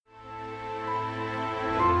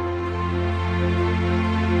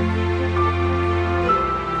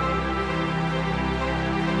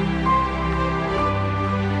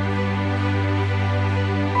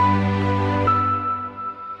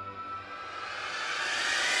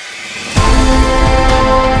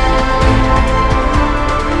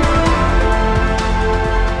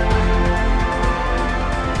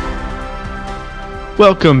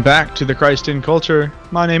Welcome back to the Christ in Culture.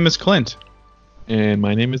 My name is Clint. And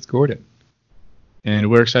my name is Gordon. And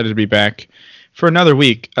we're excited to be back for another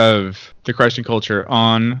week of the Christ in Culture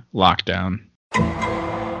on lockdown.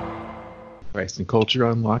 Christ in Culture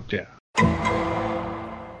on lockdown.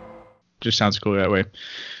 Just sounds cool that way.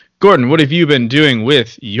 Gordon, what have you been doing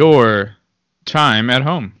with your time at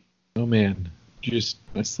home? Oh man, just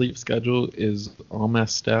my sleep schedule is all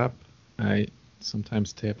messed up. I sometimes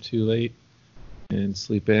stay up too late and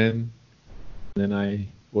sleep in. Then I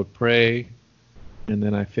would pray, and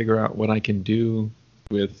then I figure out what I can do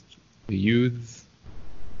with the youths.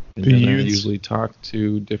 And then I usually talk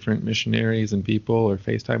to different missionaries and people, or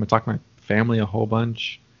FaceTime. I talk to my family a whole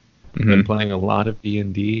bunch. I've been playing a lot of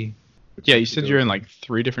D&D. Yeah, you said you're in like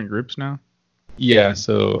 3 different groups now? Yeah,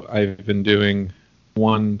 so I've been doing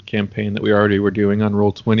one campaign that we already were doing on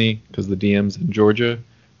Roll20 because the DM's in Georgia.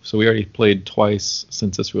 So we already played twice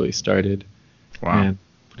since this really started. Wow. And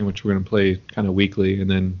pretty much we're going to play kind of weekly. And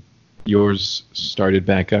then yours started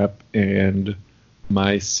back up. And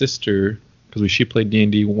my sister, because she played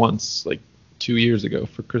D&D once, like 2 years ago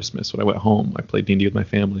for Christmas when I went home. I played D&D with my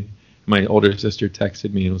family. My older sister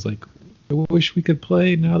texted me and was like, I wish we could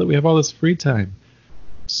play now that we have all this free time.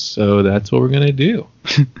 So that's what we're going to do.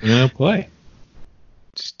 We're going to play.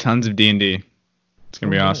 Just tons of D&D. It's going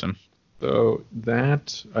to be awesome. So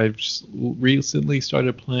that, I've just recently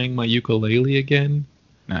started playing my ukulele again.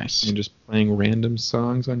 Nice. And just playing random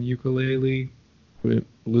songs on ukulele.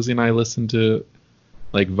 Lizzie and I listen to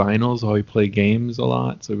like vinyls while we play games a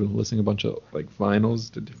lot. So we've been listening to a bunch of like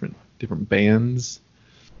vinyls to different bands.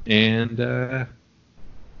 And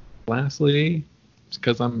lastly,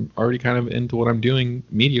 because I'm already kind of into what I'm doing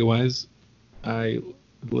media-wise, I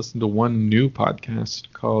listened to one new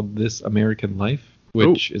podcast called This American Life,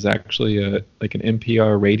 which is actually like an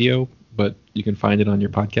NPR radio, but you can find it on your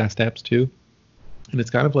podcast apps too. And it's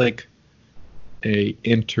kind of like a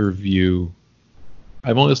interview.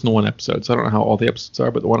 I've only listened to one episode, so I don't know how all the episodes are,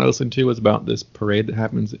 but the one I listened to was about this parade that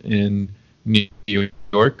happens in New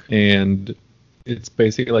York, and it's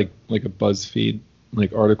basically like a BuzzFeed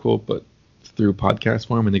like article, but through podcast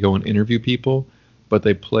form, and they go and interview people, but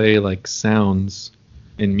they play like sounds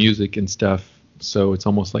and music and stuff, so it's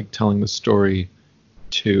almost like telling the story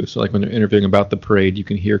too. So like when they're interviewing about the parade, you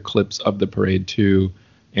can hear clips of the parade too,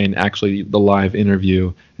 and actually the live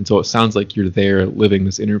interview, and so it sounds like you're there living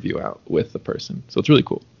this interview out with the person. So it's really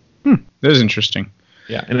cool. That is interesting.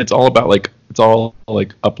 Yeah, and it's all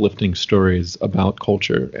uplifting stories about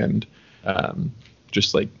culture and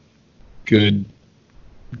just like good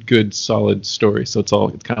solid stories. So it's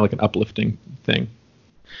kind of like an uplifting thing.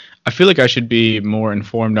 I feel like I should be more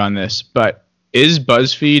informed on this, but is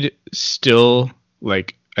BuzzFeed still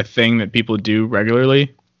like a thing that people do regularly?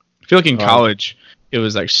 I feel like in college it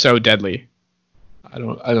was like so deadly. I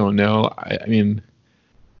don't know. I mean,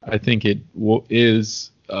 I think it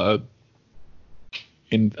is a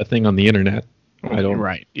thing on the internet.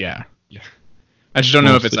 Right. Yeah. I just don't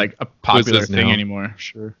know if it's like a popular thing anymore.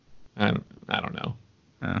 Sure. I don't know.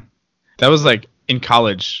 That was like in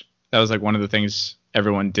college. That was like one of the things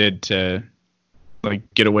everyone did to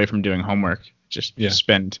like get away from doing homework. Just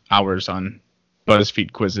spend hours on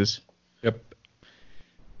BuzzFeed quizzes. Yep.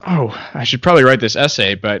 Oh, I should probably write this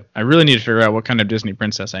essay, but I really need to figure out what kind of Disney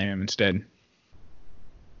princess I am instead.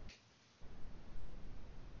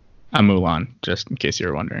 I'm Mulan, just in case you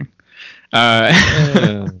were wondering.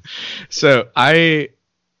 So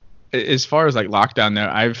as far as like lockdown though,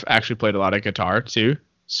 I've actually played a lot of guitar too.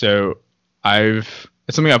 So it's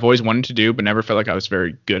something I've always wanted to do, but never felt like I was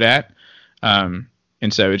very good at. And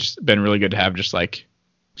so it's been really good to have just like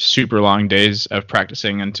super long days of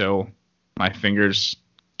practicing until my fingers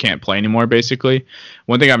can't play anymore, basically.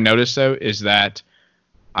 One thing I've noticed though is that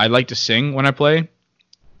I like to sing when I play,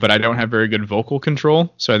 but I don't have very good vocal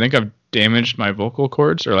control. So I think I've damaged my vocal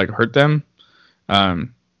cords or like hurt them,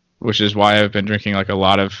 which is why I've been drinking like a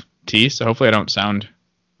lot of tea. So hopefully I don't sound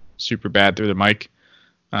super bad through the mic.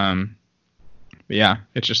 But yeah,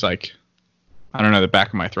 it's just like, I don't know, the back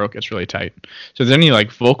of my throat gets really tight. So if there's any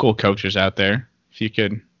like vocal coaches out there, if you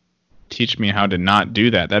could teach me how to not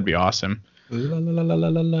do that, that'd be awesome. La, la, la, la,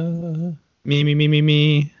 la, la.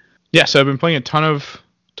 Me. Yeah, so I've been playing a ton of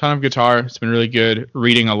guitar. It's been really good.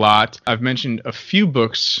 Reading a lot. I've mentioned a few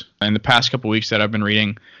books in the past couple weeks that I've been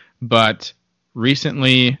reading, but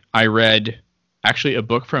recently I read actually a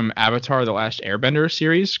book from Avatar: The Last Airbender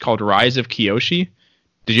series called Rise of Kyoshi.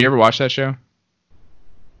 Did you ever watch that show?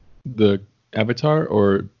 The Avatar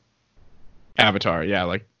or Avatar? Yeah,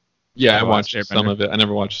 like I watched some of it. I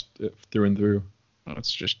never watched it through and through. Well,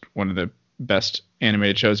 it's just one of the best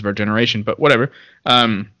animated shows of our generation, but whatever.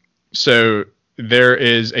 So there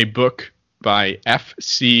is a book by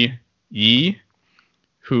F.C. Yee,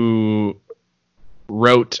 who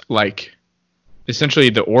wrote like essentially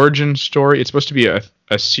the origin story. It's supposed to be a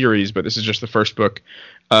series, but this is just the first book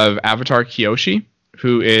of Avatar Kyoshi,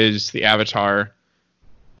 who is the Avatar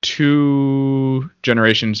 2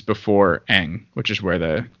 generations before Aang, which is where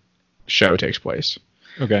the show takes place.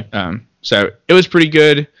 Okay. So it was pretty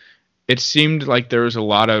good. It seemed like there was a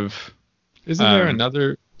lot of... Isn't there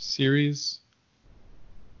another series?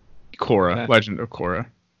 Korra, Legend of Korra.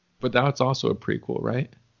 But that's also a prequel,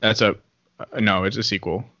 right? No, it's a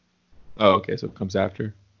sequel. Oh, okay, so it comes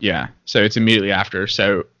after. Yeah, so it's immediately after.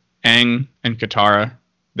 So Aang and Katara,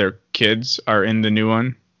 their kids, are in the new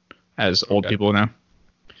one, as old people know.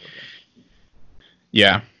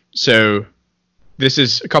 Yeah, so this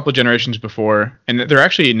is a couple generations before, and they're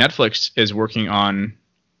actually, Netflix is working on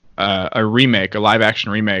a remake, a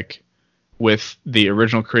live-action remake with the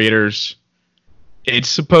original creators. It's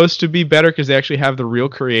supposed to be better because they actually have the real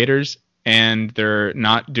creators, and they're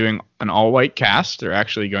not doing an all-white cast. They're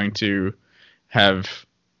actually going to have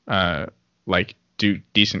do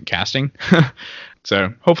decent casting.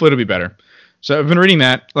 So hopefully it'll be better. So I've been reading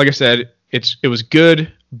that. Like I said, it was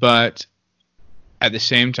good, but at the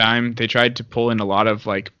same time they tried to pull in a lot of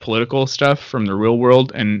like political stuff from the real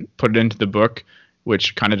world and put it into the book,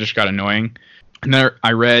 which kind of just got annoying. And then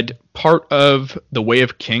I read part of The Way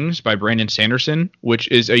of Kings by Brandon Sanderson, which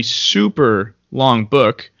is a super long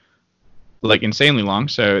book, like insanely long.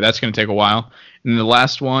 So that's going to take a while. And the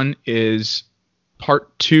last one is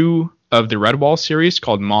part 2 of the Redwall series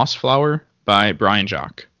called Mossflower by Brian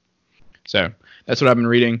Jacques. So that's what I've been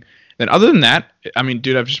reading. Then other than that, I mean,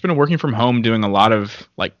 dude, I've just been working from home doing a lot of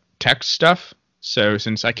like tech stuff. So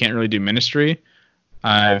since I can't really do ministry,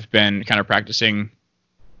 I've been kind of practicing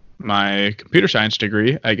my computer science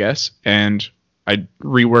degree, I guess, and I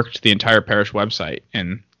reworked the entire parish website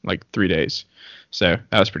in like 3 days. So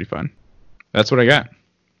that was pretty fun. That's what I got.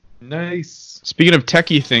 Nice. Speaking of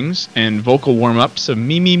techie things and vocal warm-ups of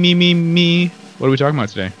me, what are we talking about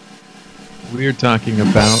today? We're talking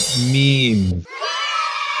about memes.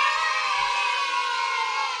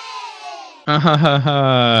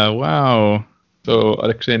 Wow. So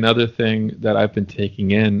actually another thing that I've been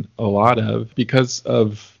taking in a lot of, because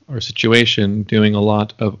of our situation, doing a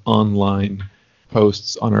lot of online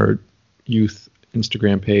posts on our youth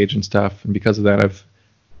Instagram page and stuff, and because of that I've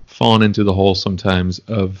fallen into the hole sometimes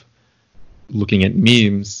of looking at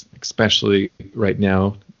memes, especially right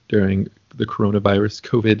now during the coronavirus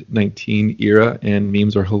COVID-19 era, and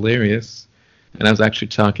memes are hilarious. And I was actually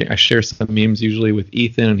I share some memes usually with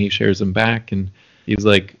Ethan, and he shares them back, and he's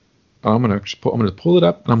like, oh, I'm gonna pull it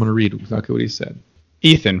up and I'm gonna read exactly what he said.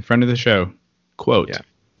 Ethan, friend of the show, quote: Yeah.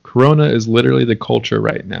 Corona is literally the culture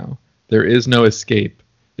right now. There is no escape.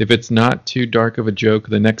 If it's not too dark of a joke,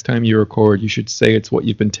 the next time you record, you should say it's what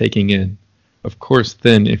you've been taking in. Of course,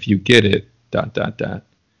 then if you get it, ...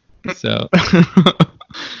 So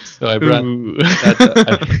I brought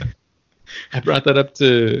I brought that up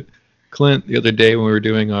to Clint the other day when we were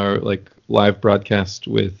doing our like live broadcast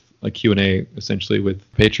with a Q&A essentially with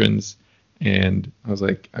patrons, and I was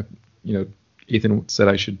like, Ethan said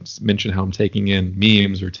I should mention how I'm taking in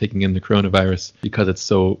memes or taking in the coronavirus because it's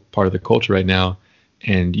so part of the culture right now.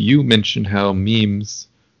 And you mentioned how memes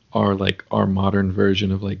are like our modern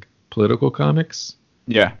version of like political comics.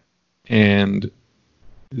 Yeah. And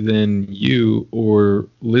then you or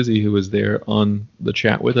Lizzie, who was there on the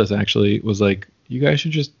chat with us, actually was like, you guys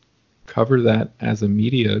should just cover that as a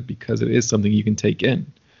media because it is something you can take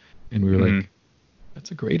in. And we were like, that's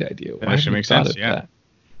a great idea. That actually makes sense, yeah. That?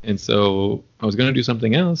 And so I was going to do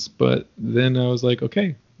something else, but then I was like,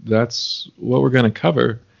 okay, that's what we're going to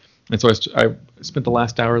cover. And so I spent the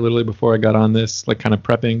last hour literally before I got on this, like kind of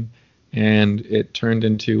prepping, and it turned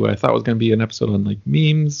into what I thought was going to be an episode on like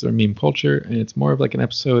memes or meme culture. And it's more of like an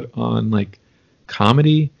episode on like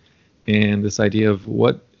comedy and this idea of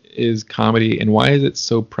what is comedy and why is it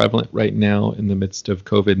so prevalent right now in the midst of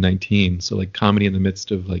COVID-19. So like comedy in the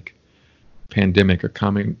midst of like pandemic, or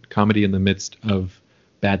comedy in the midst of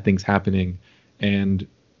bad things happening. And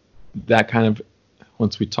that kind of,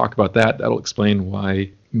 once we talk about that, that'll explain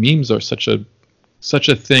why memes are such a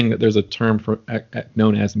thing that there's a term for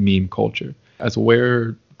known as meme culture. As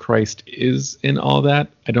where Christ is in all that,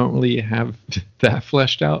 I don't really have that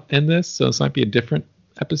fleshed out in this, so this might be a different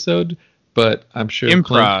episode, but I'm sure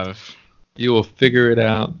improv. Clint, you will figure it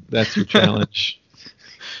out. That's your challenge.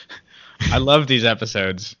 I love these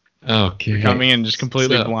episodes. Okay. Coming in just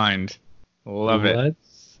completely blind. Love it.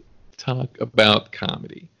 Let's talk about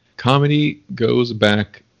comedy. Comedy goes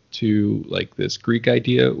back to like this Greek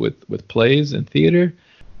idea with plays and theater.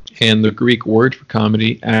 And the Greek word for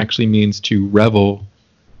comedy actually means to revel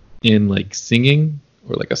in like singing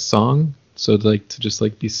or like a song. So like to just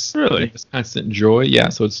like be Really? this constant joy. Yeah.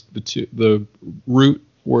 So it's the root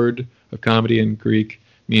word of comedy in Greek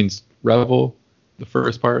means revel, the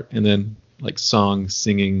first part, and then like song,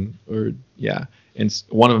 singing, or yeah. And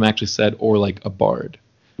one of them actually said, or like a bard,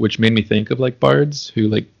 which made me think of like bards who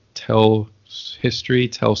like tell history,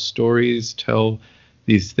 tell stories, tell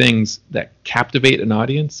these things that captivate an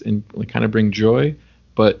audience and like kind of bring joy,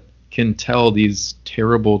 but can tell these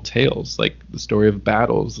terrible tales, like the story of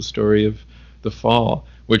battles, the story of the fall,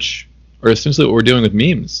 which are essentially what we're doing with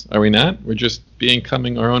memes, are we not? We're just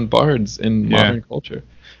becoming our own bards in modern culture.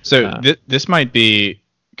 So this might be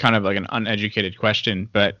kind of like an uneducated question,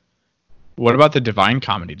 but what about the Divine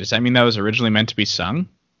Comedy? Does that mean that was originally meant to be sung?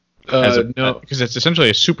 No, because it's essentially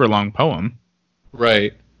a super long poem.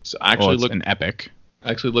 Right. So I actually It's an epic. I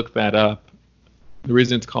actually looked that up. The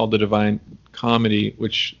reason it's called the Divine Comedy,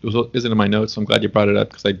 which isn't in my notes, so I'm glad you brought it up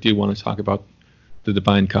because I do want to talk about the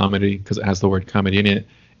Divine Comedy because it has the word comedy in it,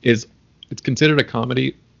 is it's considered a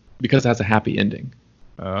comedy because it has a happy ending.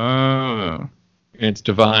 Oh. And it's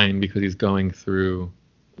divine because he's going through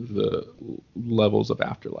the levels of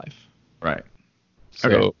afterlife. Right. So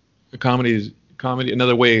Okay. a comedy,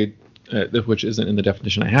 another way, which isn't in the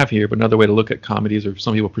definition I have here, but another way to look at comedies, or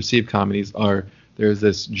some people perceive comedies, are there's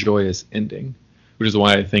this joyous ending, which is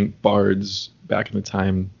why I think bards back in the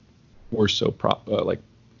time were so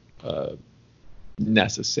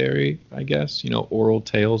necessary, I guess. Oral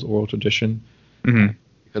tales, oral tradition, Mm-hmm.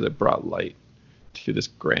 because it brought light to this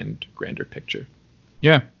grander picture.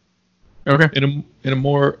 Yeah. Okay. In a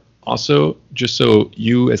more, also, just so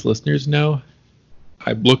you as listeners know,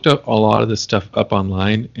 I looked up a lot of this stuff up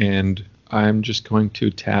online, and I'm just going to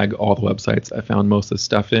tag all the websites I found most of the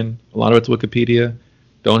stuff in. A lot of it's Wikipedia.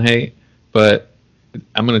 Don't hate, but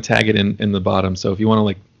I'm going to tag it in the bottom. So if you want to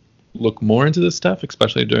like look more into this stuff,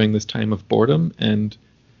 especially during this time of boredom, and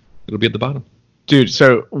it'll be at the bottom. Dude,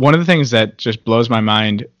 so one of the things that just blows my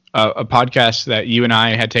mind, a podcast that you and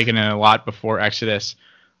I had taken in a lot before Exodus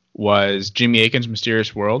was Jimmy Akin's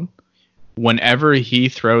Mysterious World. Whenever he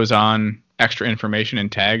throws on extra information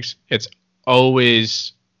and tags, it's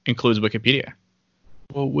always includes Wikipedia.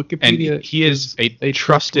 Well, Wikipedia, and he is a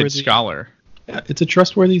trusted scholar. Yeah, it's a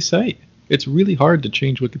trustworthy site. It's really hard to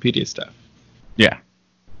change Wikipedia stuff. Yeah.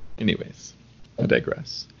 Anyways, I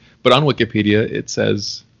digress. But on Wikipedia, it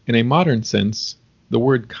says, in a modern sense, the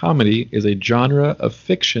word comedy is a genre of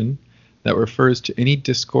fiction that refers to any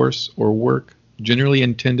discourse or work generally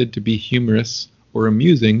intended to be humorous or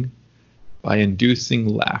amusing by inducing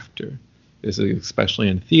laughter. This is especially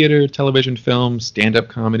in theater, television, film, stand-up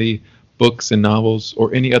comedy, books and novels,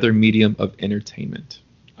 or any other medium of entertainment,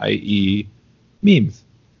 i.e. memes.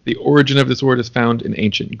 The origin of this word is found in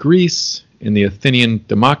ancient Greece. In the Athenian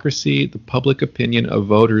democracy, the public opinion of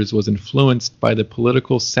voters was influenced by the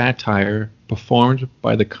political satire performed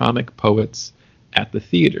by the comic poets at the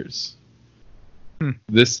theaters.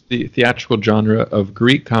 The theatrical genre of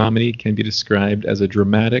Greek comedy can be described as a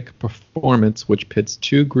dramatic performance which pits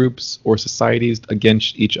two groups or societies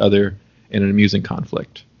against each other in an amusing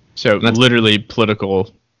conflict. So that's literally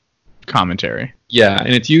political commentary. Yeah,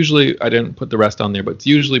 and it's usually, I didn't put the rest on there, but it's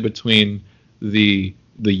usually between the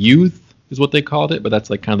youth is what they called it, but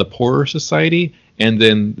that's like kind of the poorer society, and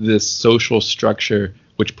then this social structure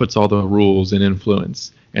which puts all the rules and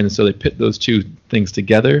influence. And so they pit those two things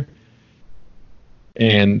together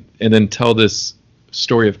and then tell this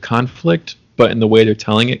story of conflict, but in the way they're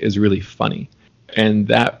telling it is really funny. And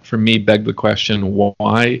that, for me, begged the question,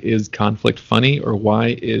 why is conflict funny? Or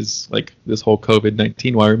why is, like, this whole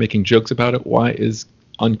COVID-19, why we're making jokes about it? Why is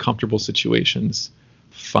uncomfortable situations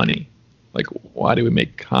funny? Like, why do we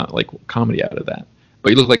make comedy out of that?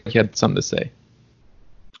 But you look like you had something to say.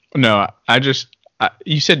 No,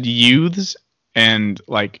 you said youths and,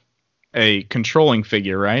 like, a controlling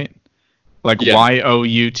figure, right? Like, yeah.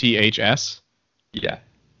 Youths? Yeah.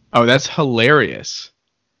 Oh, that's hilarious.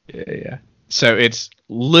 Yeah. So it's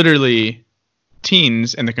literally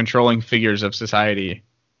teens and the controlling figures of society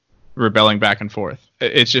rebelling back and forth.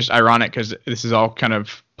 It's just ironic because this is all kind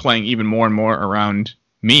of playing even more and more around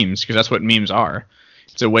memes, because that's what memes are.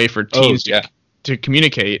 It's a way for teens to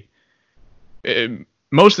communicate.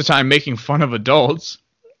 Most of the time making fun of adults.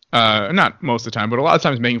 Not most of the time, but a lot of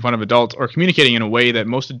times making fun of adults or communicating in a way that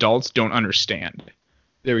most adults don't understand.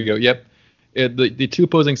 There we go. Yep. The two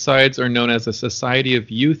opposing sides are known as the Society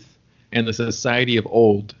of Youth and the Society of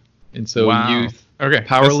Old. And so youth,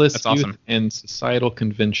 powerless that's youth, awesome. And societal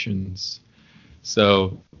conventions.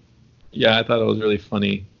 So, yeah, I thought it was really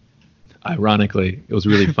funny. Ironically, it was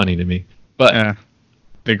really funny to me. But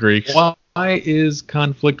The Greeks. Why is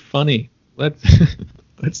conflict funny? Let's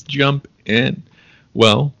let's jump in.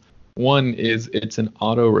 Well, one is it's an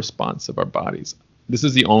auto response of our bodies. This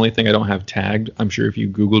is the only thing I don't have tagged. I'm sure if you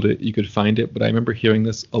Googled it, you could find it. But I remember hearing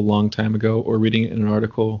this a long time ago or reading it in an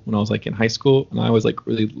article when I was like in high school, and I always like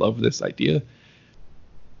really loved this idea.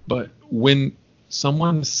 But when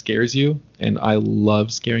someone scares you, and I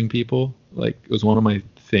love scaring people, like it was one of my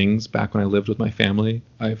things back when I lived with my family.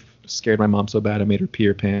 I've scared my mom so bad I made her pee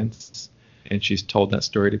her pants, and she's told that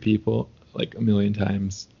story to people like a million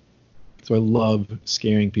times. So I love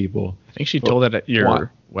scaring people. I think she told that at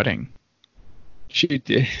your wedding. She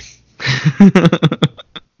did.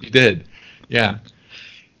 She did. Yeah.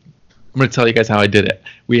 I'm going to tell you guys how I did it.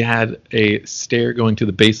 We had a stair going to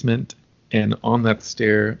the basement, and on that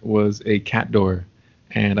stair was a cat door.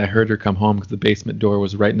 And I heard her come home because the basement door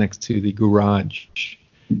was right next to the garage.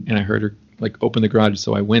 And I heard her like open the garage,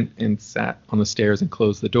 so I went and sat on the stairs and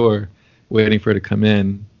closed the door, waiting for her to come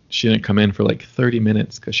in. She didn't come in for like 30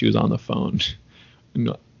 minutes because she was on the phone.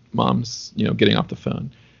 Mom's, getting off the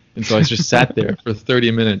phone. And so I just sat there for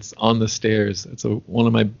 30 minutes on the stairs. It's one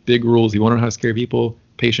of my big rules. You want to know how to scare people?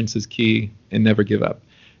 Patience is key, and never give up.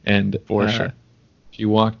 And for sure. She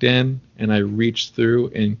walked in, and I reached through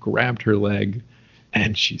and grabbed her leg,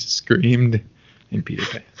 and she screamed and peed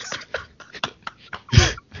her pants.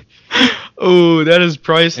 Oh, that is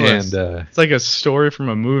priceless. And it's like a story from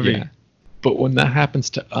a movie. Yeah. But when that happens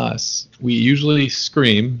to us, we usually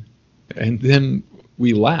scream, and then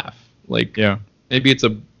we laugh. Like, maybe it's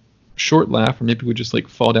a short laugh, or maybe we just like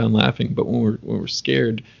fall down laughing. But when we're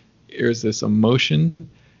scared, there's this emotion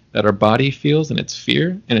that our body feels, and it's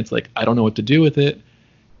fear, and it's like, I don't know what to do with it.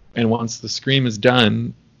 And once the scream is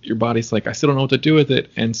done, your body's like, I still don't know what to do with it,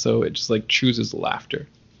 and so it just like chooses laughter.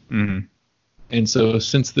 Mm-hmm. And so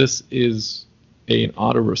since this is an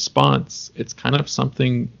auto response, it's kind of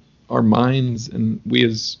something our minds and we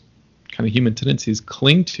as kind of human tendencies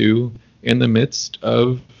cling to in the midst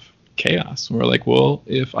of chaos. And we're like, well,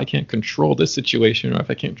 if I can't control this situation, or if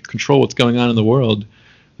I can't control what's going on in the world,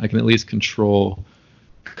 I can at least control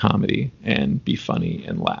comedy and be funny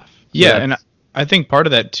and laugh. So yeah, and I think part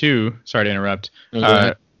of that too, sorry to interrupt,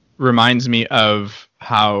 reminds me of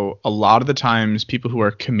how a lot of the times people who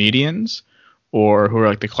are comedians or who are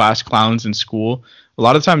like the class clowns in school, a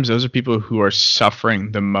lot of times those are people who are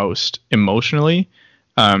suffering the most emotionally.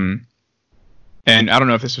 And I don't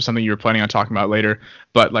know if this was something you were planning on talking about later,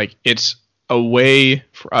 but like it's a way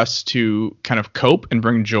for us to kind of cope and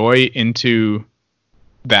bring joy into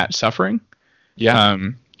that suffering. Yeah.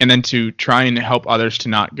 And then to try and help others to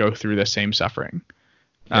not go through the same suffering.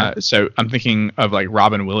 Yeah. So I'm thinking of like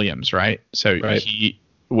Robin Williams, right? So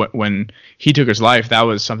when he took his life, that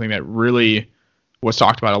was something that really was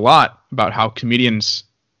talked about a lot, about how comedians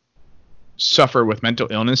suffer with mental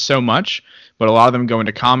illness so much, but a lot of them go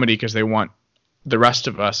into comedy because they want the rest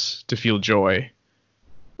of us to feel joy,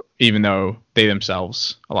 even though they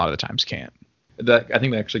themselves a lot of the times can't. I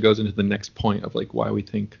think that actually goes into the next point of like why we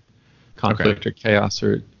think conflict or chaos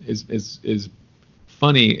is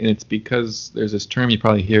funny, and it's because there's this term you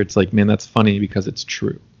probably hear. It's like, man, that's funny because it's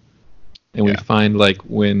true. And we find like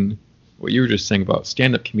when what you were just saying about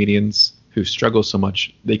stand-up comedians who struggle so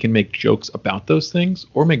much, they can make jokes about those things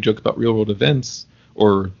or make jokes about real world events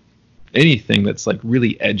or anything that's like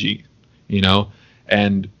really edgy,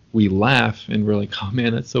 and we laugh and we're like, oh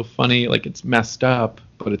man, that's so funny. Like it's messed up,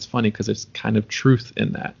 but it's funny because it's kind of truth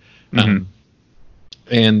in that. Mm-hmm.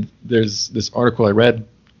 And there's this article I read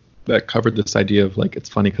that covered this idea of like, it's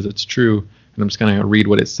funny because it's true. And I'm just going to read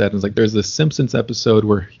what it said. It's like, there's this Simpsons episode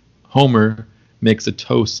where Homer makes a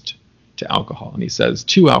toast to alcohol. And he says,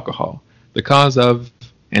 to alcohol, the cause of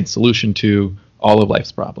and solution to all of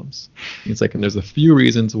life's problems. And it's like, and there's a few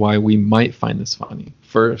reasons why we might find this funny.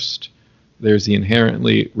 First, there's the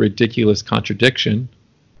inherently ridiculous contradiction.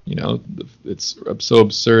 It's so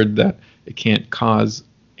absurd that it can't cause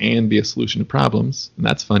and be a solution to problems. And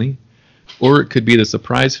that's funny. Or it could be the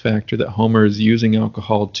surprise factor that Homer is using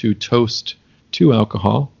alcohol to toast to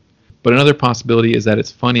alcohol. But another possibility is that it's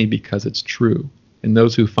funny because it's true. And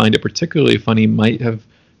those who find it particularly funny might have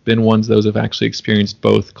been those who have actually experienced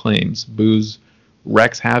both claims. Booze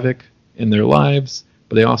wreaks havoc in their lives,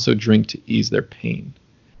 but they also drink to ease their pain.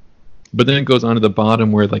 But then it goes on to the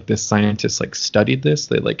bottom where like this scientist like studied this.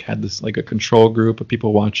 They like had this like a control group of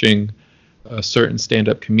people watching a certain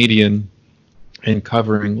stand-up comedian and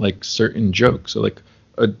covering like certain jokes. So like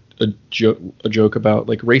a joke about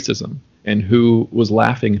like racism and who was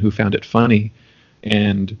laughing, who found it funny.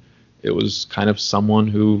 And it was kind of someone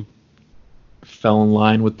who fell in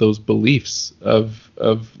line with those beliefs of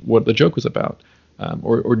what the joke was about.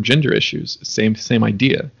 or gender issues. Same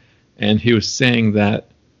idea. And he was saying that,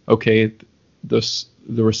 okay,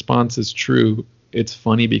 the response is true. It's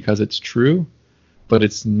funny because it's true, but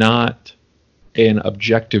it's not an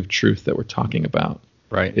objective truth that we're talking about.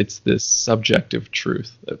 Right. It's this subjective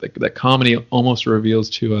truth that comedy almost reveals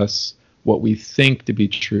to us what we think to be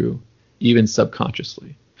true, even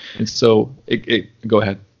subconsciously. And so, go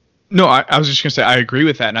ahead. No, I was just going to say I agree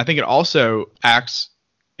with that. And I think it also acts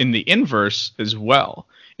in the inverse as well.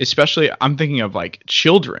 Especially, I'm thinking of like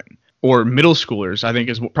children or middle schoolers, I think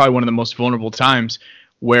is probably one of the most vulnerable times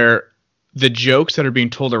where the jokes that are being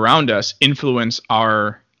told around us influence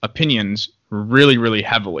our opinions really, really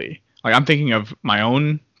heavily. Like I'm thinking of my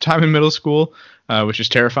own time in middle school, which is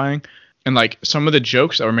terrifying. And like some of the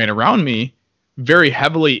jokes that were made around me very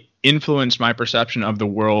heavily influenced my perception of the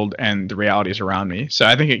world and the realities around me. So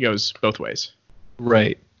I think it goes both ways.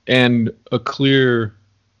 Right. And a clear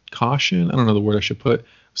caution, I don't know the word I should put,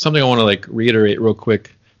 something I want to like reiterate real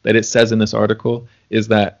quick that it says in this article is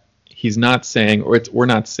that he's not saying, or we're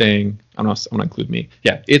not saying, I'm going to include me.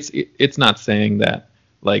 Yeah, it's not saying that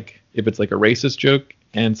like if it's like a racist joke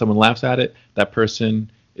and someone laughs at it, that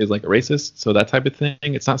person is like a racist. So that type of thing.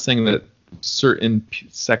 It's not saying that certain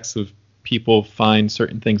sects of people find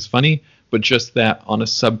certain things funny, but just that on a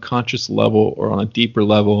subconscious level or on a deeper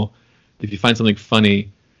level, if you find something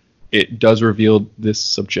funny, it does reveal this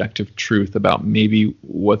subjective truth about maybe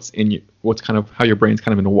what's kind of how your brain's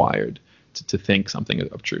kind of wired to think something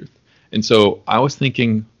of truth. And so I was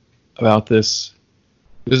thinking about this.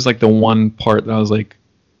 This is like the one part that I was like,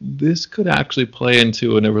 this could actually play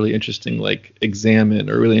into a really interesting like examine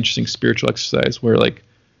or really interesting spiritual exercise where like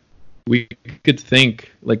we could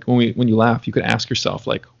think like when you laugh, you could ask yourself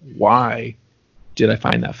like, why did I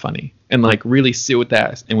find that funny? And like really sit with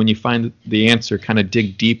that. And when you find the answer, kind of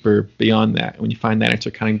dig deeper beyond that. When you find that answer,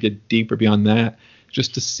 kind of get deeper beyond that,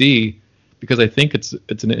 just to see, because I think it's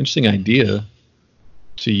an interesting idea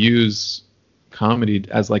to use comedy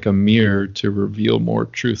as like a mirror to reveal more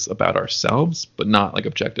truths about ourselves, but not like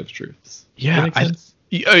objective truths. Yeah,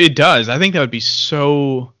 it does. I think that would be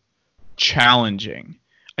so challenging.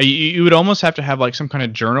 You would almost have to have like some kind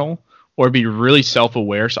of journal or be really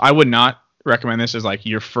self-aware. So I would not recommend this as like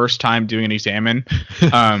your first time doing an examine.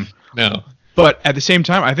 No. But at the same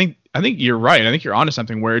time, I think you're right. I think you're onto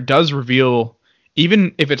something where it does reveal,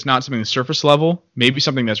 even if it's not something surface level, maybe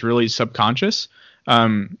something that's really subconscious.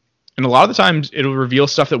 And a lot of the times it'll reveal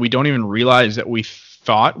stuff that we don't even realize that we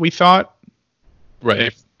thought.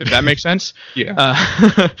 Right. If that makes sense.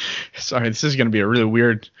 Yeah. Sorry, this is going to be a really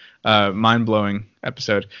weird, mind-blowing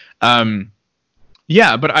episode.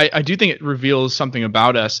 Yeah, but I do think it reveals something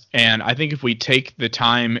about us. And I think if we take the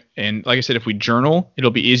time and, like I said, if we journal,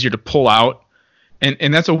 it'll be easier to pull out.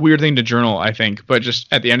 And that's a weird thing to journal, I think. But just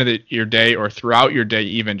at the end of your day or throughout your day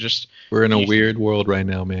even, just... We're in a weird world right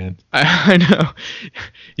now, man. I know.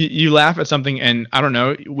 You laugh at something and, I don't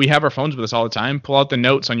know, we have our phones with us all the time. Pull out the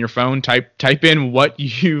notes on your phone, type in what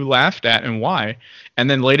you laughed at and why. And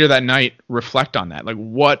then later that night, reflect on that. Like,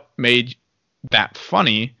 what made that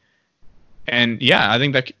funny? And, yeah, I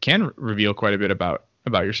think that can reveal quite a bit about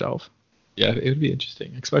yourself. Yeah, it would be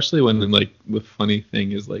interesting. Especially when, like, the funny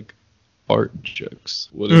thing is, like, art jokes.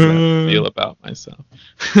 What does that feel about myself?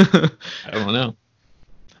 I don't know.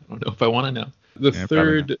 I don't know if I want to know. The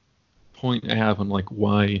third point I have on like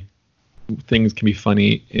why things can be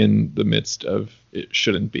funny in the midst of it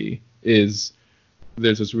shouldn't be is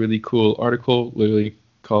there's this really cool article literally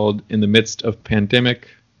called "In the Midst of Pandemic,"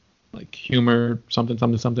 like humor something.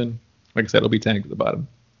 Like I said, it'll be tagged at the bottom.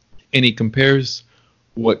 And he compares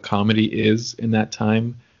what comedy is in that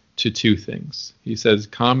time to two things. He says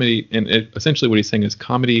comedy, and essentially what he's saying is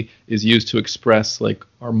comedy is used to express like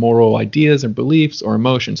our moral ideas and beliefs or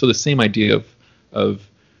emotions. So the same idea of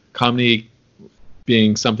comedy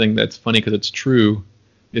being something that's funny because it's true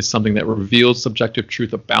is something that reveals subjective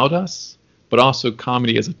truth about us, but also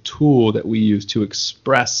comedy is a tool that we use to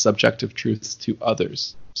express subjective truths to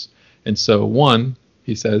others. And so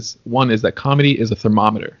he says, one is that comedy is a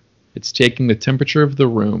thermometer. It's taking the temperature of the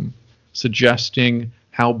room, suggesting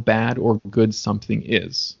how bad or good something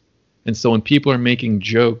is. And so when people are making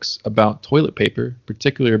jokes about toilet paper,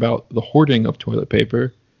 particularly about the hoarding of toilet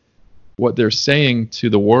paper, what they're saying to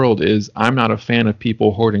the world is, I'm not a fan of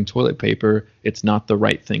people hoarding toilet paper. It's not the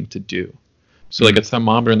right thing to do. So like a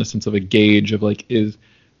thermometer in the sense of a gauge of like, is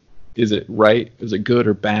it right? Is it good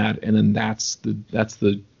or bad? And then that's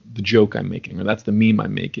the joke I'm making, or that's the meme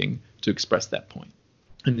I'm making to express that point.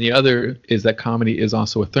 And the other is that comedy is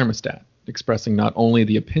also a thermostat, expressing not only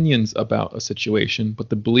the opinions about a situation, but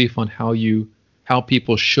the belief on how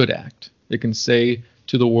people should act. It can say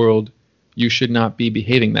to the world, you should not be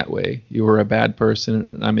behaving that way. You are a bad person,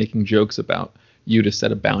 and I'm making jokes about you to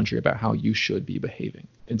set a boundary about how you should be behaving.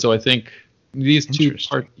 And so I think these two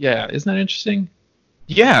parts, yeah, isn't that interesting?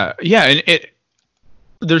 Yeah, and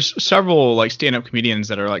there's several like stand-up comedians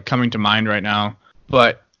that are like coming to mind right now,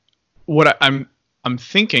 but what I'm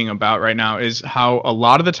thinking about right now is how a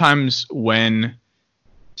lot of the times when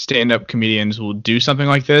stand-up comedians will do something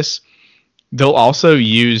like this, they'll also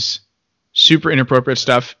use super inappropriate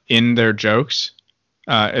stuff in their jokes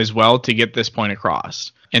as well to get this point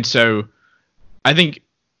across. And so I think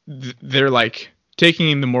they're like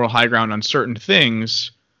taking the moral high ground on certain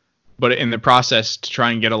things, but in the process to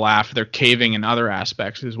try and get a laugh, they're caving in other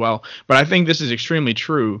aspects as well. But I think this is extremely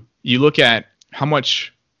true. You look at how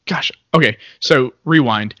much, gosh, okay, so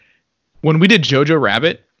rewind. When we did Jojo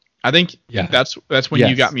Rabbit, I think that's when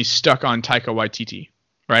you got me stuck on Taika Waititi,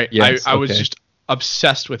 right? Yes, I was just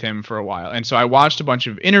obsessed with him for a while. And so I watched a bunch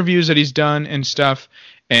of interviews that he's done and stuff,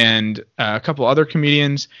 and a couple other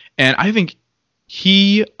comedians, and I think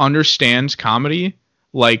he understands comedy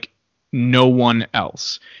like no one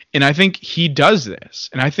else. And I think he does this.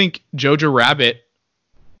 And I think Jojo Rabbit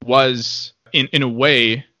was, in a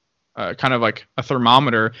way, kind of like a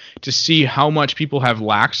thermometer to see how much people have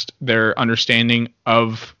laxed their understanding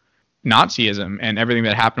of Nazism and everything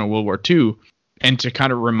that happened in World War II, and to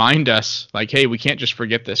kind of remind us, like, hey, we can't just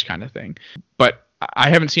forget this kind of thing. But I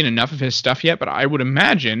haven't seen enough of his stuff yet, but I would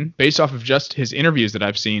imagine, based off of just his interviews that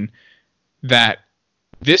I've seen, that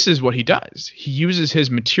this is what he does. He uses his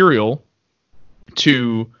material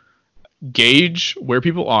to gauge where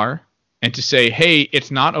people are and to say, hey, it's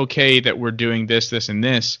not okay that we're doing this, this, and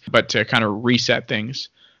this, but to kind of reset things.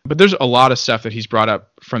 But there's a lot of stuff that he's brought up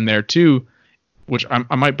from there too, which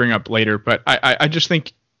I might bring up later, but I just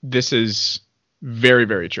think this is very,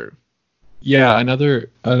 very true. Yeah,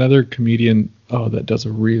 another comedian that does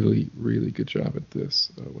a really, really good job at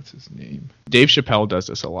this. What's his name? Dave Chappelle does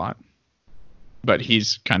this a lot, but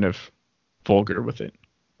he's kind of vulgar with it.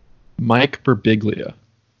 Mike Birbiglia.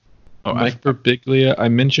 Mike Birbiglia. I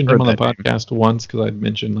mentioned him on the podcast once because I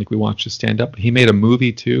mentioned like we watched his stand-up. He made a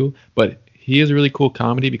movie too, but he is a really cool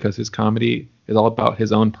comedy because his comedy is all about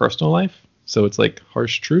his own personal life. So it's like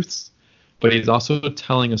harsh truths, but he's also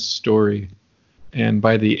telling a story. And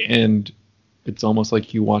by the end, it's almost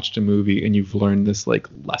like you watched a movie and you've learned this like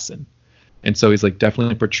lesson. And so he's like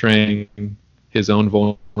definitely portraying his own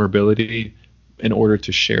vulnerability in order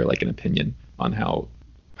to share like an opinion on how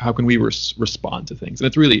can we respond to things. And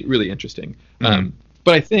it's really, really interesting. Mm-hmm.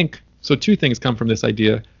 But I think, so two things come from this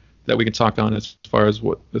idea that we can talk on as far as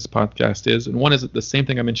what this podcast is. And one is the same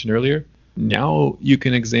thing I mentioned earlier. Now you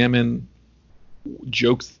can examine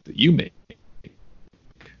jokes that you make.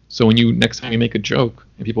 So when next time you make a joke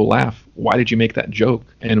and people laugh, why did you make that joke?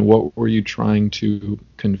 And what were you trying to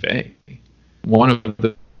convey? One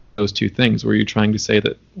of those two things, were you trying to say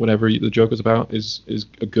that whatever the joke was about is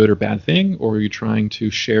a good or bad thing, or were you trying to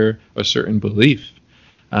share a certain belief?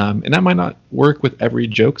 And that might not work with every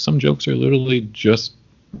joke. Some jokes are literally just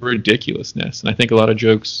ridiculousness. And I think a lot of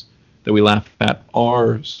jokes that we laugh at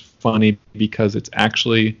are funny because it's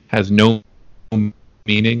actually has no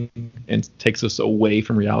meaning and takes us away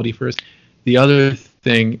from reality first. The other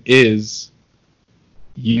thing is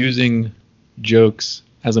using jokes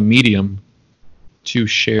as a medium to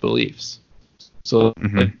share beliefs. So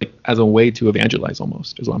like, as a way to evangelize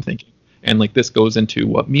almost is what I'm thinking. And like this goes into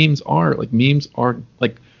what memes are. Like memes are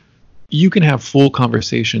like you can have full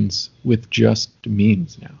conversations with just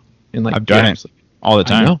memes now. And like I've done it all the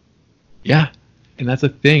time. I know. Yeah. And that's a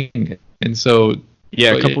thing. And so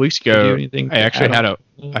yeah, a couple weeks ago, I actually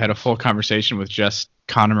had a full conversation with just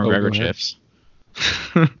Conor McGregor chips.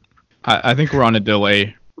 I think we're on a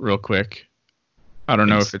delay real quick. I don't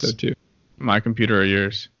know if it's my computer or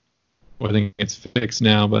yours. Well, I think it's fixed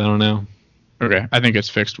now, but I don't know. Okay, I think it's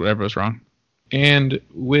fixed. Whatever was wrong. And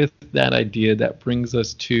with that idea, that brings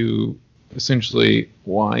us to essentially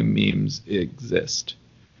why memes exist.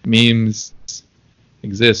 Memes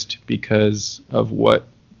exist because of what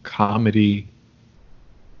comedy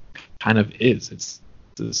kind of is. It's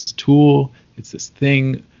this tool, it's this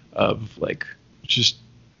thing of like just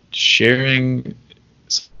sharing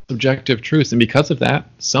subjective truths. And because of that,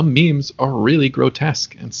 some memes are really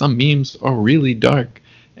grotesque and some memes are really dark.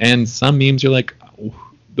 And some memes are like,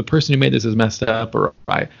 the person who made this is messed up, or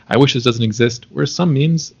I wish this doesn't exist. Whereas some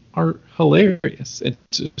memes are hilarious.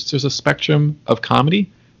 There's a spectrum of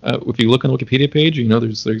comedy. If you look on the Wikipedia page, you know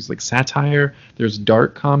there's like satire, there's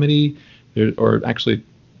dark comedy, or actually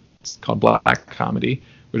it's called black comedy,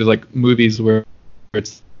 which is like movies where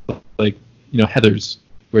it's like, you know, Heathers,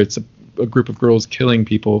 where it's a group of girls killing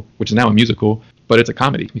people, which is now a musical, but it's a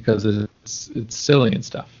comedy because it's silly and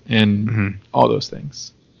stuff and all those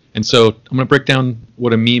things. And so I'm going to break down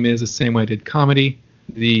what a meme is the same way I did comedy.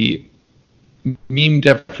 The meme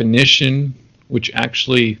definition, which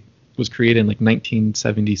actually was created in like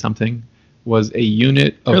 1970 something, was a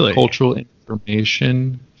unit of cultural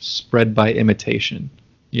information spread by imitation.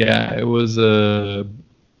 Yeah, it was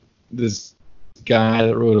this guy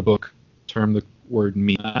that wrote a book termed the word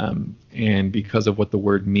meme, and because of what the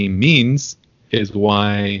word meme means is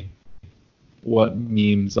why what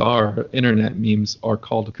memes are, internet memes are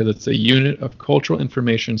called, because it's a unit of cultural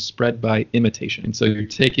information spread by imitation. And so you're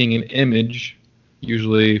taking an image,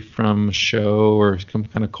 usually from a show or some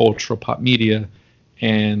kind of cultural pop media,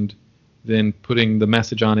 and then putting the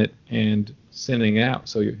message on it and sending it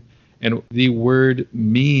out. And the word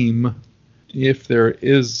meme, if there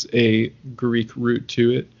is a Greek root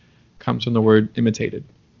to it, comes from the word imitated.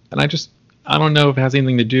 And I don't know if it has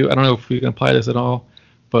anything to do, I don't know if we can apply this at all,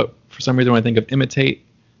 but for some reason when I think of imitate,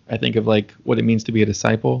 I think of like what it means to be a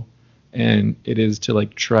disciple, and it is to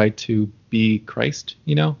like try to be Christ,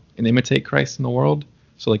 and imitate Christ in the world.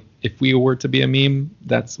 So like if we were to be a meme,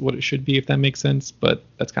 that's what it should be, if that makes sense, but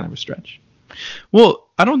that's kind of a stretch. Well,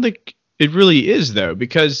 I don't think it really is, though,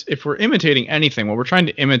 because if we're imitating anything, what we're trying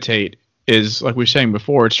to imitate is, like we were saying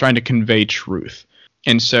before, it's trying to convey truth.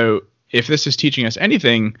 And so if this is teaching us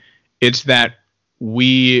anything, it's that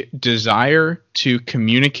we desire to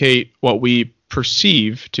communicate what we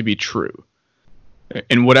perceive to be true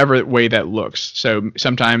in whatever way that looks. So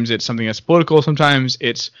sometimes it's something that's political. Sometimes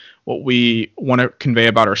it's what we want to convey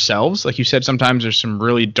about ourselves. Like you said, sometimes there's some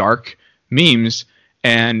really dark memes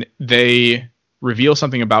and they reveal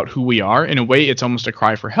something about who we are. In a way, it's almost a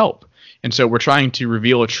cry for help. And so we're trying to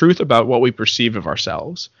reveal a truth about what we perceive of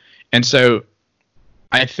ourselves. And so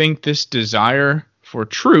I think this desire for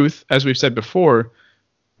truth, as we've said before,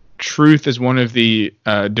 truth is one of the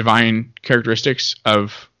divine characteristics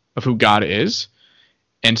of who God is.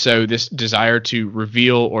 And so this desire to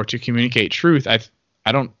reveal or to communicate truth, I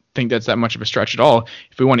don't think that's that much of a stretch at all.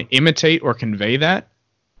 If we want to imitate or convey that,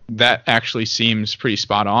 that actually seems pretty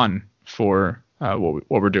spot on for what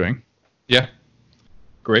we're doing. Yeah,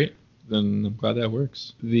 great. Then I'm glad that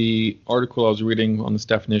works. The article I was reading on this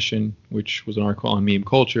definition, which was an article on meme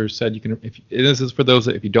culture, said you can. This is for those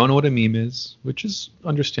that if you don't know what a meme is, which is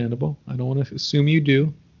understandable. I don't want to assume you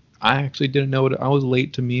do. I actually didn't know I was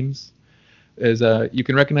late to memes. You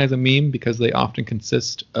can recognize a meme because they often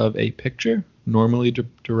consist of a picture, normally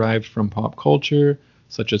derived from pop culture,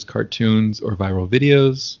 such as cartoons or viral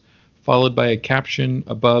videos, followed by a caption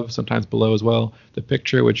above, sometimes below as well. The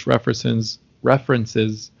picture which references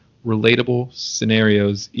relatable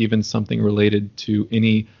scenarios, even something related to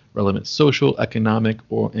any relevant social, economic,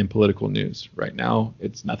 and political news. Right now,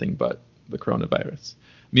 it's nothing but the coronavirus.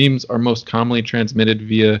 Memes are most commonly transmitted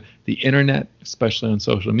via the internet, especially on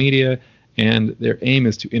social media, and their aim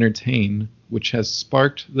is to entertain, which has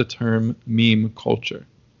sparked the term meme culture.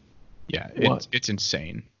 Yeah, it's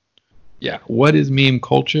insane. Yeah, what is meme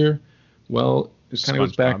culture? Well, it kind of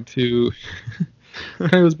goes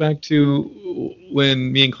back to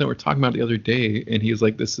when me and Clint were talking about it the other day, and he was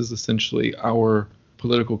like, this is essentially our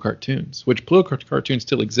political cartoons, which political cartoons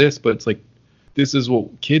still exist, but it's like, this is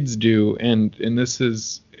what kids do, and this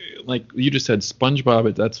is, like you just said,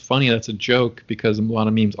 SpongeBob, that's funny, that's a joke, because a lot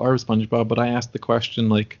of memes are SpongeBob, but I asked the question,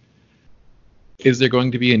 like, is there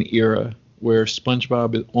going to be an era where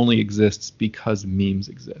SpongeBob only exists because memes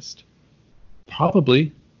exist?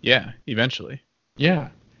 Probably. Yeah, eventually. Yeah.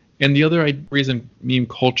 And the other reason meme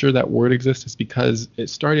culture, that word exists, is because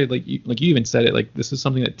it started, like you even said it, like this is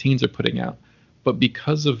something that teens are putting out. But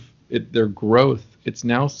because of their growth, it's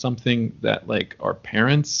now something that like our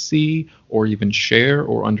parents see or even share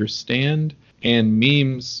or understand. And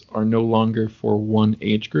memes are no longer for one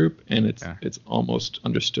age group, and it's almost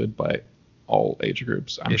understood by all age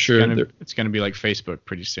groups. It's going to be like Facebook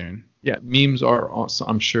pretty soon. Yeah, memes are also,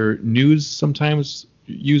 I'm sure, news sometimes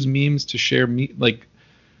use memes to share like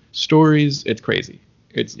stories. It's crazy.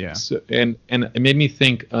 And it made me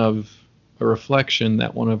think of a reflection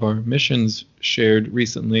that one of our missions shared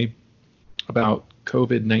recently about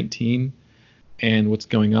COVID-19 and what's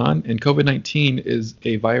going on. And COVID-19 is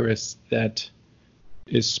a virus that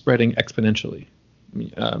is spreading exponentially,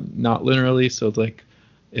 not linearly. So it's like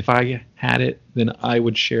if I had it, then I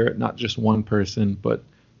would share it, not just one person, but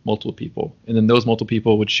multiple people. And then those multiple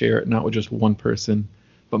people would share it, not with just one person,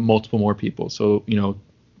 but multiple more people. So,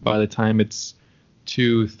 by the time it's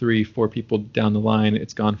 2, 3, 4 people down the line,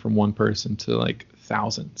 it's gone from one person to like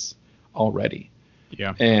thousands already.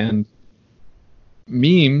 Yeah. And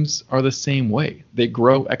memes are the same way. They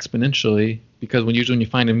grow exponentially, because when you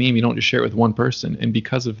find a meme, you don't just share it with one person. And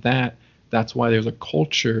because of that, that's why there's a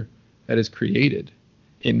culture that is created.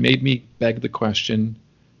 It made me beg the question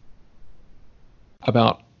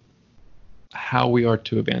about how we are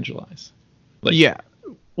to evangelize. Yeah.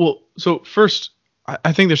 Well, so first,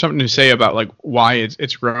 I think there's something to say about like why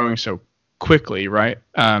it's growing so quickly, right?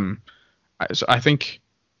 So I think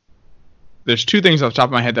there's two things off the top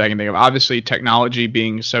of my head that I can think of. Obviously, technology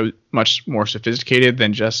being so much more sophisticated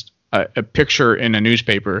than just a picture in a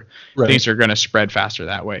newspaper. Right. Things are going to spread faster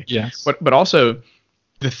that way. Yes. But also,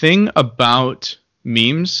 the thing about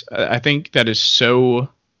memes, I think that is so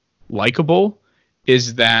likable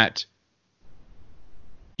is that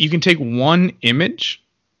you can take one image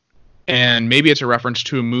and maybe it's a reference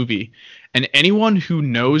to a movie, and anyone who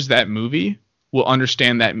knows that movie will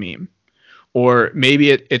understand that meme. Or maybe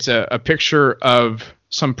it's a picture of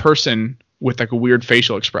some person with like a weird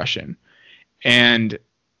facial expression. And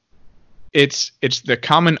it's the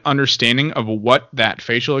common understanding of what that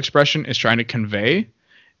facial expression is trying to convey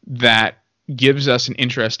that gives us an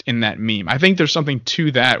interest in that meme. I think there's something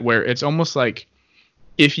to that where it's almost like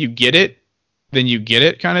if you get it, then you get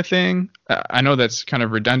it kind of thing. I know that's kind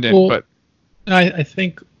of redundant, but I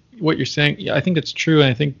think what you're saying, yeah, I think it's true. And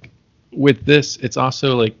I think with this, it's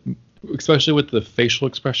also like, especially with the facial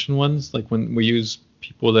expression ones, like when we use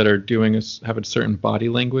people that are have a certain body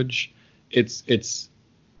language, it's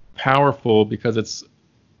powerful because it's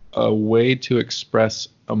a way to express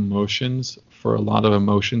emotions for a lot of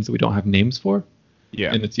emotions that we don't have names for.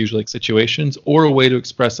 Yeah. And it's usually like situations, or a way to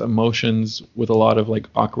express emotions with a lot of like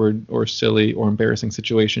awkward or silly or embarrassing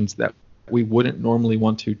situations that we wouldn't normally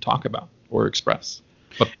want to talk about or express.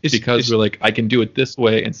 But because we're like, I can do it this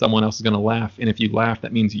way and someone else is going to laugh. And if you laugh,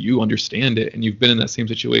 that means you understand it and you've been in that same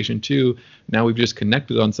situation too. Now we've just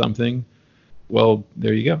connected on something. Well,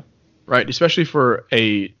 there you go. Right. Especially for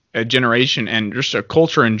a generation and just a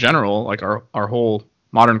culture in general, like our whole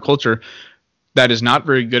modern culture, that is not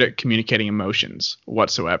very good at communicating emotions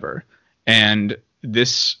whatsoever. And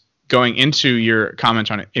this, going into your comments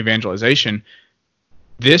on evangelization,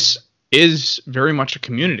 this is very much a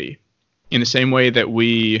community. In the same way that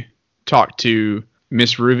we talked to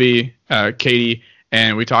Miss Ruby, Katie,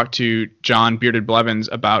 and we talked to John Bearded Blevins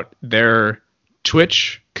about their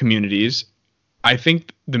Twitch communities, I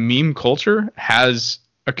think the meme culture has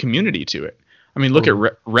a community to it. I mean, look at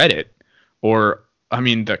Reddit, or I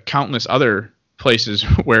mean, the countless other places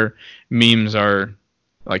where memes are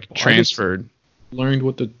like transferred. I learned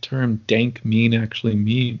what the term dank meme actually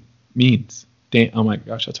means. Oh my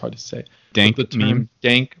gosh, that's hard to say. Dank what the term meme?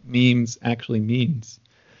 Dank memes actually means.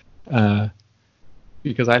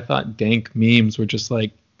 Because I thought dank memes were just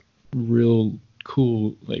like real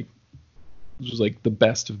cool, like it was like the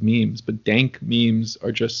best of memes. But dank memes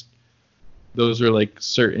are just, those are like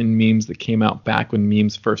certain memes that came out back when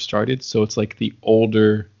memes first started. So it's like the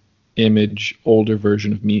older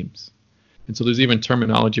version of memes. And so there's even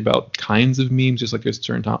terminology about kinds of memes, just like there's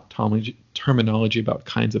terminology about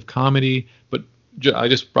kinds of comedy. But I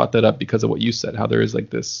just brought that up because of what you said, how there is like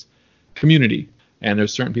this community. And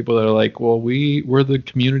there's certain people that are like, well, we're the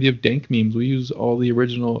community of dank memes. We use all the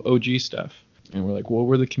original OG stuff. And we're like, well,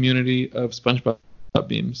 we're the community of SpongeBob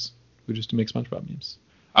memes. We just make SpongeBob memes.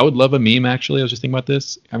 I would love a meme, actually. I was just thinking about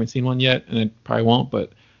this. I haven't seen one yet, and I probably won't,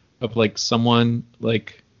 but of like someone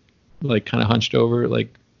like kind of hunched over,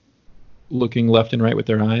 like looking left and right with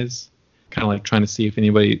their eyes, kind of like trying to see if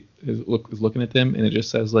anybody is looking at them. And it just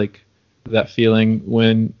says like that feeling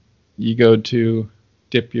when you go to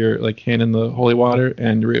dip your like hand in the holy water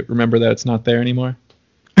and remember that it's not there anymore.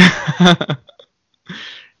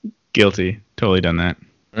 Guilty. Totally done that.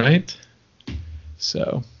 Right?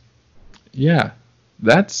 So, yeah,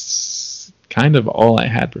 that's kind of all I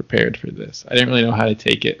had prepared for this. I didn't really know how to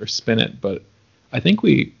take it or spin it, but I think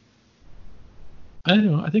I don't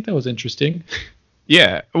know. I think that was interesting.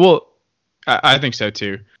 Yeah, well, I think so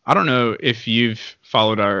too. I don't know if you've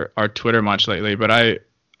followed our Twitter much lately, but I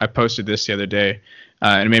posted this the other day,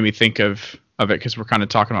 and it made me think of it because we're kind of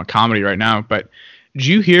talking about comedy right now. But did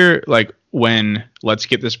you hear like when "Let's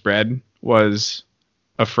get this bread" was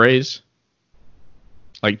a phrase?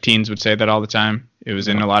 Like teens would say that all the time. It was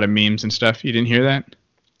in a lot of memes and stuff. You didn't hear that?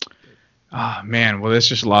 Oh man, well this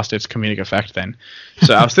just lost its comedic effect then.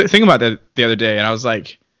 So I was thinking about that the other day, and I was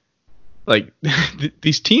like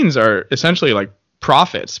these teens are essentially like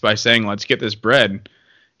prophets by saying "Let's get this bread,"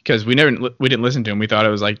 because we didn't listen to them. We thought it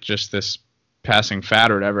was like just this passing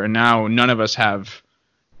fad or whatever, and now none of us have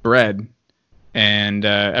bread, and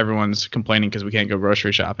everyone's complaining because we can't go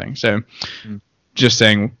grocery shopping. So just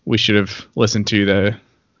saying we should have listened to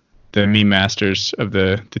the meme masters of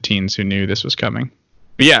the teens who knew this was coming.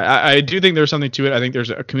 But yeah, I do think there's something to it. I think there's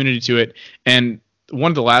a community to it. And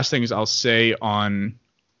one of the last things I'll say on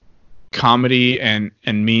comedy and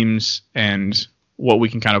memes and what we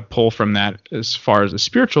can kind of pull from that as far as a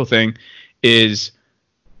spiritual thing is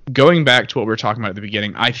going back to what we were talking about at the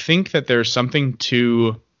beginning. I think that there's something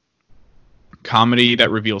to comedy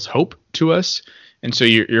that reveals hope to us. And so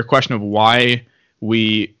your question of why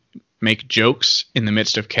we make jokes in the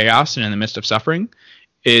midst of chaos and in the midst of suffering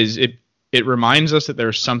is it reminds us that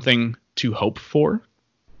there's something to hope for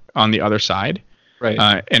on the other side. Right.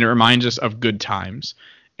 And it reminds us of good times.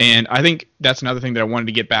 And I think that's another thing that I wanted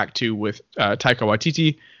to get back to with Taika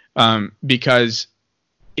Waititi, because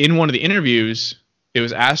in one of the interviews, it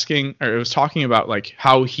was talking about like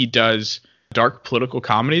how he does dark political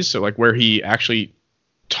comedies. So like where he actually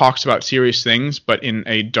talks about serious things, but in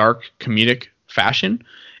a dark comedic fashion.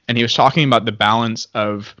 And he was talking about the balance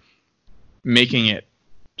of making it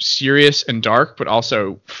serious and dark, but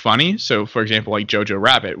also funny. So for example, like Jojo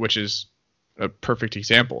Rabbit, which is a perfect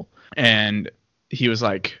example. And he was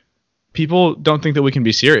like, people don't think that we can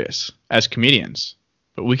be serious as comedians,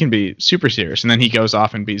 but we can be super serious. And then he goes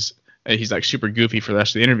off and he's like super goofy for the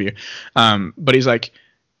rest of the interview. But he's like,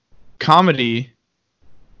 comedy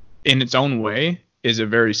in its own way is a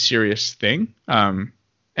very serious thing.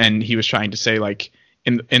 And he was trying to say like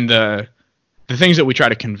in the things that we try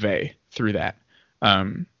to convey through that.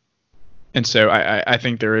 And so I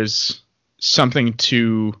think there is something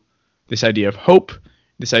to this idea of hope,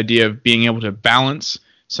 this idea of being able to balance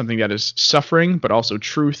something that is suffering, but also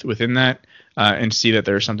truth within that, and see that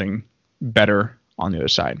there's something better on the other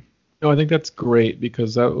side. No, I think that's great,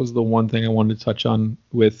 because that was the one thing I wanted to touch on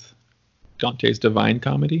with Dante's Divine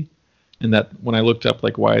Comedy. And that when I looked up,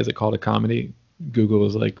 like, why is it called a comedy? Google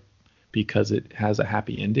was like, because it has a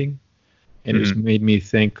happy ending. And it just made me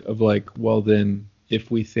think of like, well, then if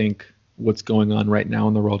we think what's going on right now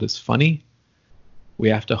in the world is funny, we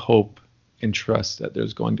have to hope and trust that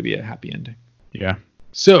there's going to be a happy ending. Yeah.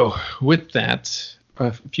 So with that,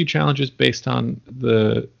 a few challenges based on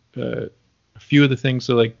a few of the things.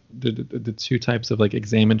 So like the two types of like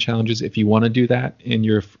examine challenges. If you want to do that in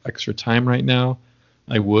your extra time right now,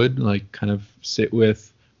 I would like kind of sit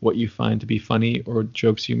with what you find to be funny or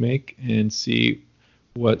jokes you make and see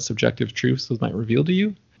what subjective truths those might reveal to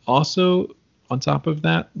you. Also, on top of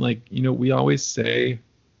that, like, you know, we always say,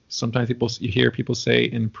 sometimes you hear people say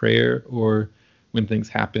in prayer or when things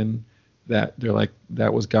happen that they're like,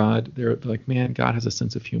 that was God. They're like, man, God has a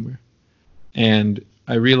sense of humor. And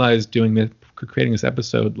I realized creating this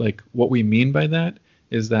episode, like what we mean by that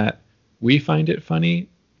is that we find it funny,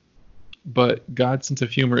 but God's sense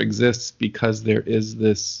of humor exists because there is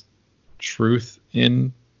this truth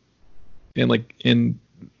in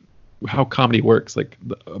how comedy works. Like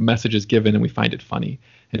a message is given and we find it funny.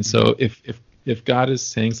 And so if God is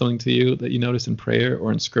saying something to you that you notice in prayer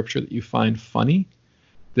or in scripture that you find funny,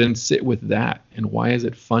 then sit with that. And why is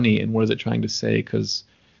it funny? And what is it trying to say? Because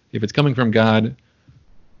if it's coming from God,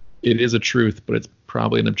 it is a truth, but it's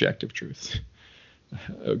probably an objective truth.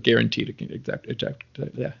 Guaranteed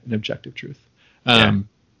an objective truth. And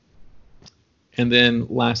then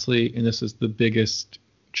lastly, and this is the biggest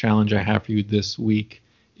challenge I have for you this week,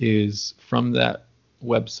 is from that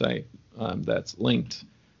website that's linked,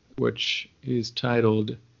 which is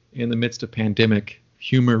titled, "In the Midst of Pandemic,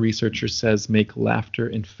 Humor Researcher Says Make Laughter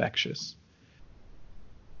Infectious."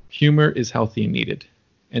 Humor is healthy and needed.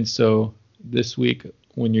 And so this week,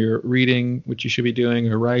 when you're reading, which you should be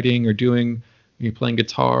doing, or writing, or doing, you're playing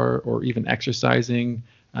guitar, or even exercising,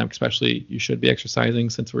 especially you should be exercising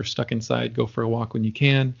since we're stuck inside, go for a walk when you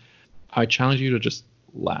can. I challenge you to just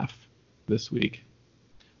laugh this week.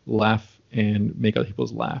 Laugh and make other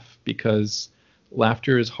people's laugh, because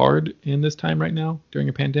laughter is hard in this time right now during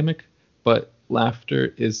a pandemic, but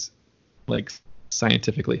laughter is like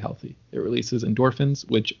scientifically healthy. It releases endorphins,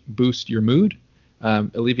 which boost your mood,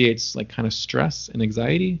 alleviates like kind of stress and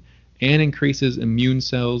anxiety, and increases immune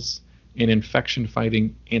cells and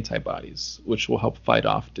infection-fighting antibodies, which will help fight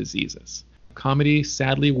off diseases. Comedy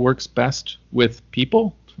sadly works best with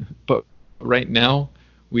people, but right now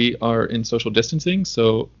we are in social distancing.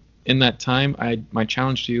 So in that time, my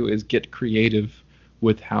challenge to you is get creative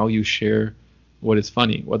with how you share what is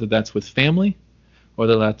funny, whether that's with family,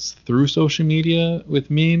 whether that's through social media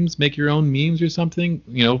with memes. Make your own memes or something.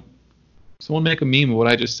 You know, someone make a meme of what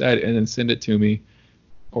I just said and then send it to me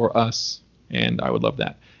or us, and I would love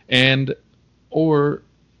that. Or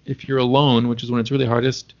if you're alone, which is when it's really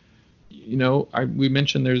hardest, you know, we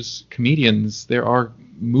mentioned there's comedians. There are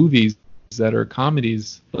movies that are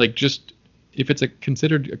comedies. Like, just if it's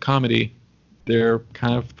considered a comedy, there are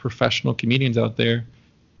kind of professional comedians out there.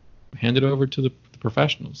 Hand it over to the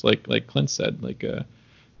professionals, like Clint said, like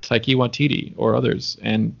Taiki Watiti or others,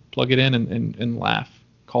 and plug it in and laugh.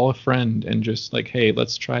 Call a friend and just like, hey,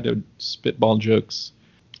 let's try to spitball jokes.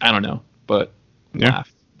 I don't know, but laugh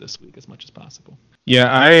this week as much as possible. Yeah,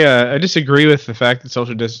 I disagree with the fact that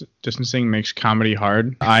social distancing makes comedy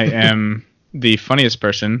hard. I am the funniest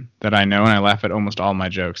person that I know, and I laugh at almost all my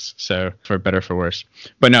jokes, so for better or for worse.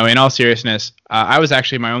 But no, in all seriousness, I was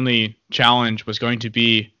actually, my only challenge was going to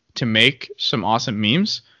be to make some awesome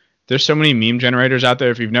memes. There's so many meme generators out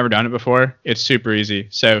there. If you've never done it before, it's super easy.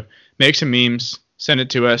 So make some memes, send it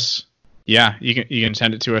to us. Yeah, you can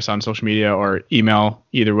send it to us on social media or email,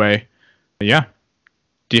 either way. But yeah.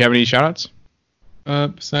 Do you have any shout-outs?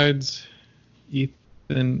 Besides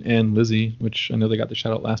Ethan and Lizzie, which I know they got the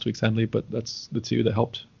shout-out last week, sadly, but that's the two that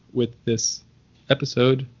helped with this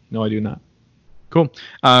episode. No, I do not. Cool.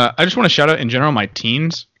 I just want to shout out in general my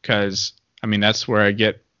teens, because, I mean, that's where I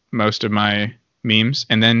get most of my memes.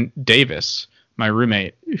 And then Davis, my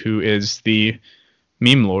roommate, who is the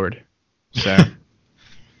meme lord. So,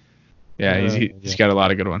 yeah, he's got a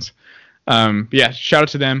lot of good ones. Yeah, shout out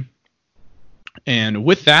to them. And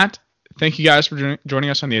with that, thank you guys for joining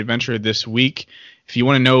us on the adventure this week. If you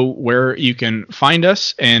want to know where you can find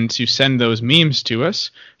us and to send those memes to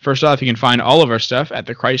us, first off, you can find all of our stuff at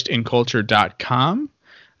thechristinculture.com.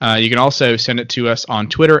 You can also send it to us on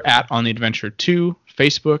Twitter at OnTheAdventure2,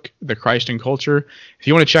 Facebook, The Christ in Culture. If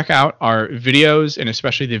you want to check out our videos, and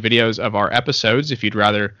especially the videos of our episodes, if you'd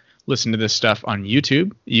rather listen to this stuff on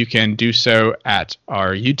YouTube, you can do so at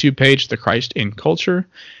our YouTube page, The Christ in Culture.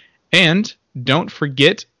 And don't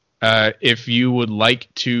forget, if you would like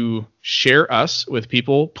to share us with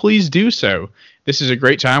people, please do so. This is a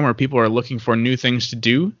great time where people are looking for new things to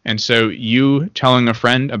do, and so you telling a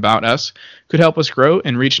friend about us could help us grow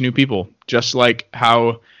and reach new people, just like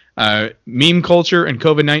how meme culture and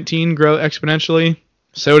COVID-19 grow exponentially.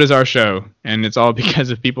 So does our show, and it's all because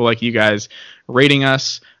of people like you guys rating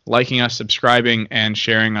us, liking us, subscribing, and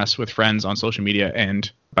sharing us with friends on social media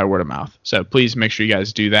and by word of mouth. So please make sure you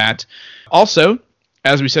guys do that. Also,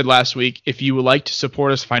 as we said last week, if you would like to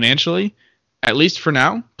support us financially, at least for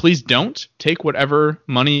now, please don't take whatever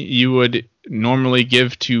money you would normally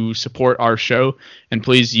give to support our show, and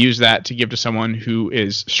please use that to give to someone who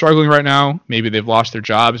is struggling right now. Maybe they've lost their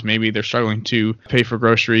jobs, maybe they're struggling to pay for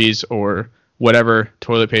groceries or whatever,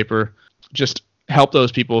 toilet paper. Just help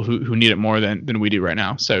those people who need it more than we do right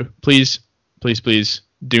now. So please, please, please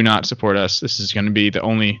do not support us. This is going to be the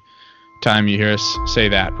only time you hear us say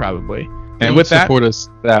that, probably. And with that, support us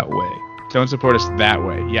that way. Don't support us that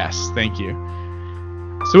way. Yes, thank you.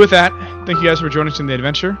 So with that, thank you guys for joining us in the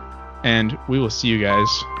adventure, and we will see you guys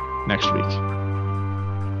next week.